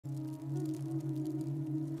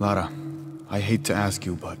Lara, I hate to ask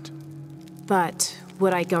you, but... But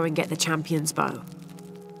would I go and get the champion's bow?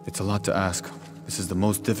 It's a lot to ask. This is the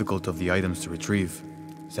most difficult of the items to retrieve.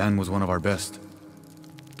 Zan was one of our best.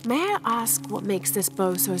 May I ask what makes this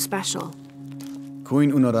bow so special?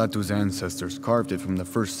 Queen Unaratu's ancestors carved it from the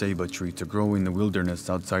first ceiba tree to grow in the wilderness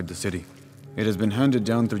outside the city. It has been handed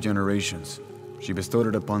down through generations. She bestowed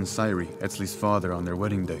it upon Sairi, Etzli's father, on their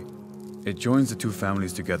wedding day. It joins the two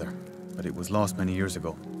families together, but it was lost many years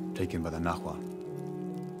ago, taken by the Nahual.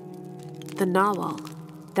 The Narwhal?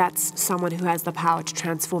 That's someone who has the power to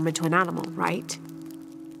transform into an animal, right?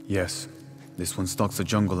 Yes. This one stalks the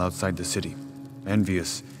jungle outside the city.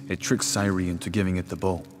 Envious, it tricks Sairi into giving it the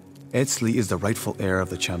bow. Etzli is the rightful heir of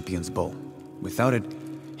the champion's bow. Without it,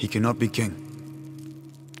 he cannot be king.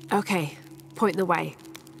 Okay, point the way.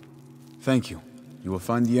 Thank you. You will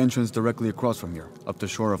find the entrance directly across from here, up the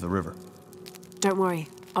shore of the river. Don't worry,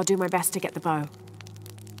 I'll do my best to get the bow.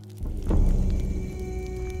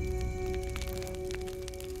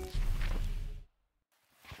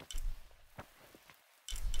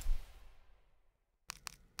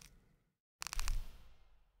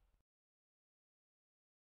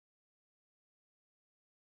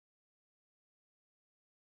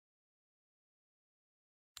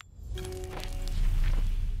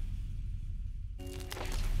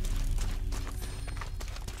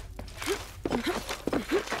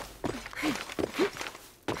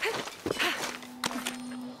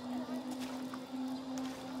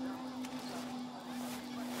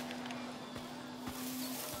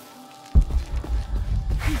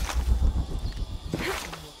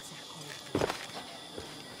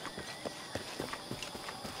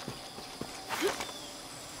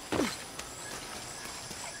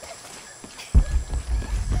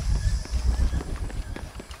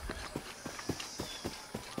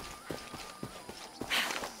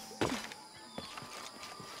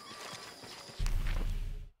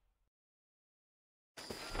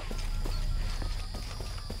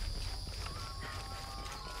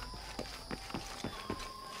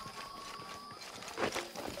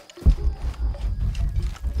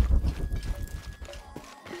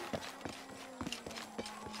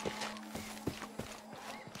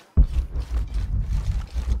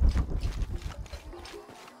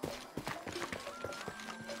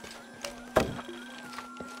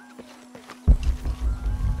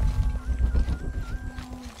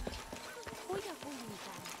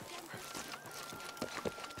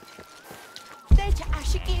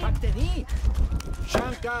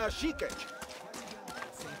 Shanka Shikech.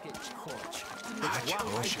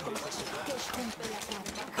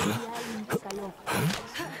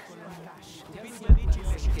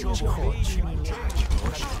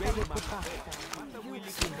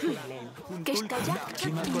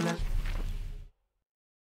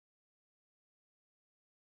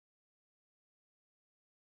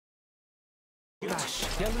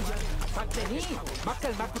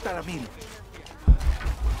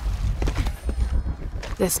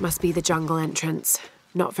 This must be the jungle entrance.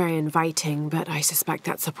 Not very inviting, but I suspect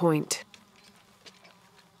that's the point.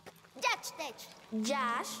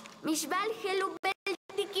 Jash, Mishbal Helu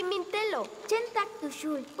Beltiki Mintelo, Chentak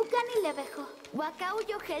Tushul, Ukani Levejo,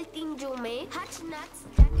 Wakauyo Heltin Jume, Hatchnats,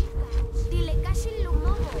 Dilekashi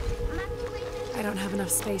Lumovo, I don't have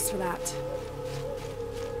enough space for that.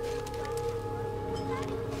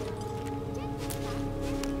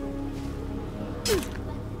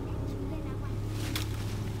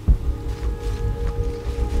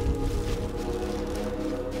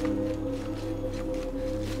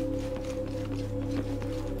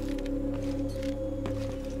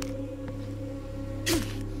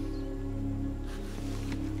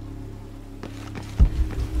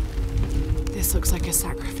 This looks like a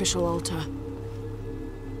sacrificial altar.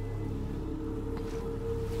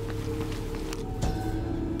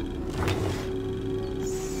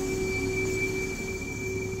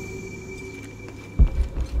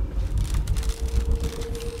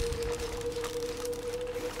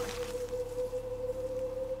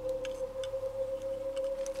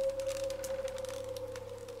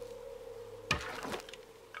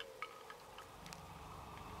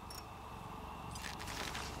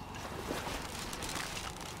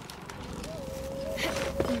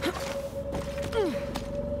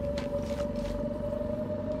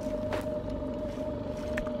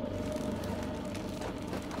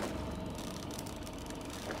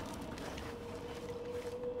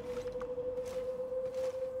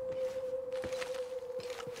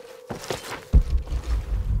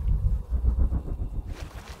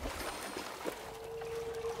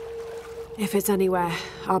 If it's anywhere,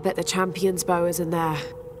 I'll bet the champion's bow is in there.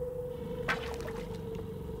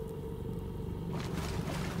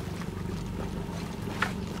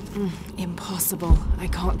 Impossible. I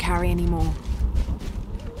can't carry anymore.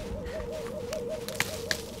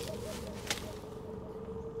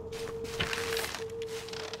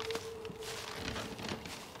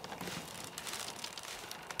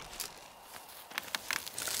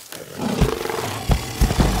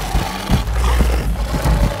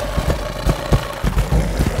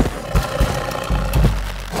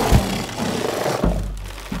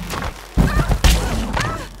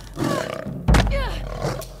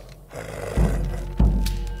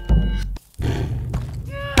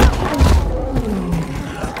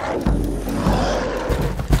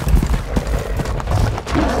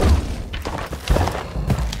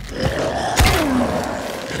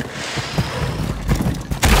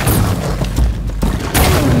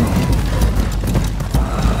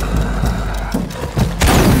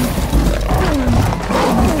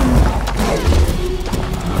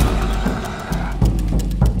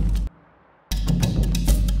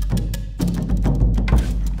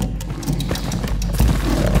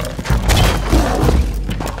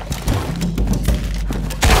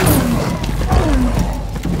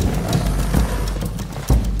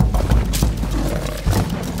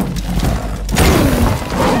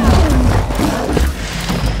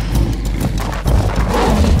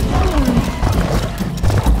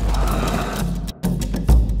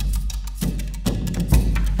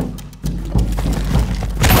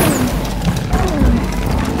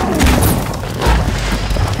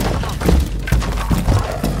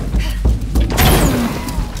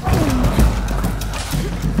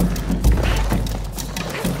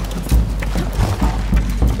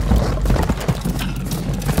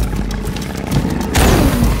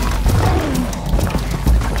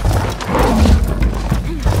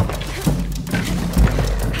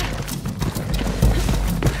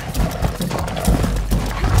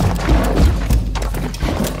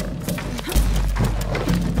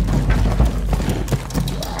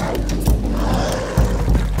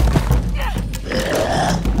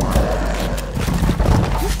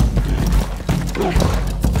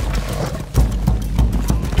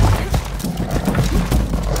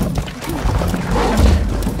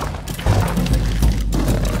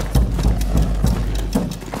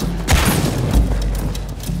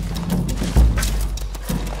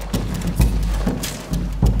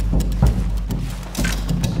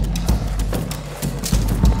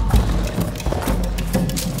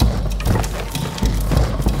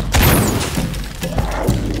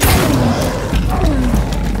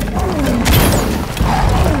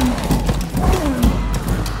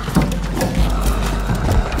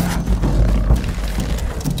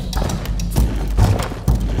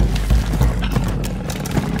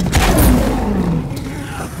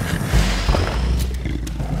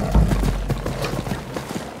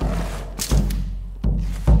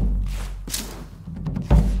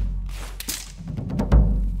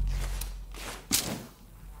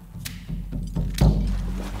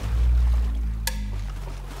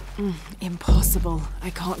 Impossible.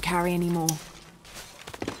 I can't carry anymore.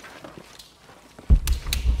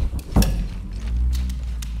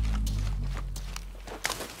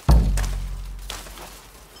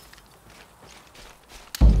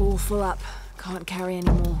 All full up. Can't carry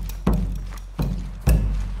anymore.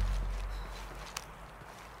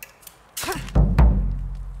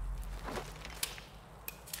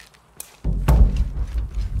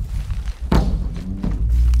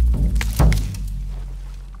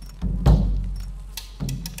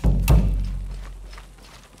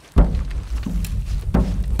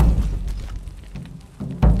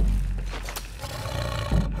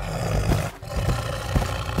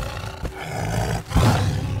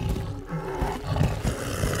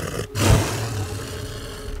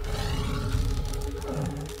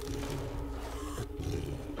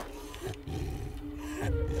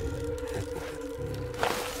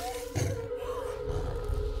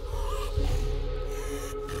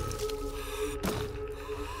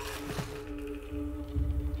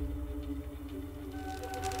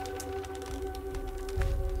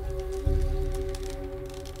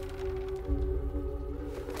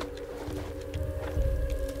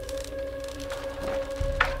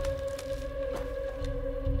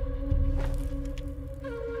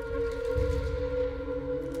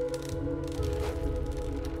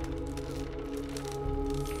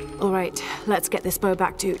 All right, let's get this bow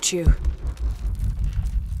back to Uchu.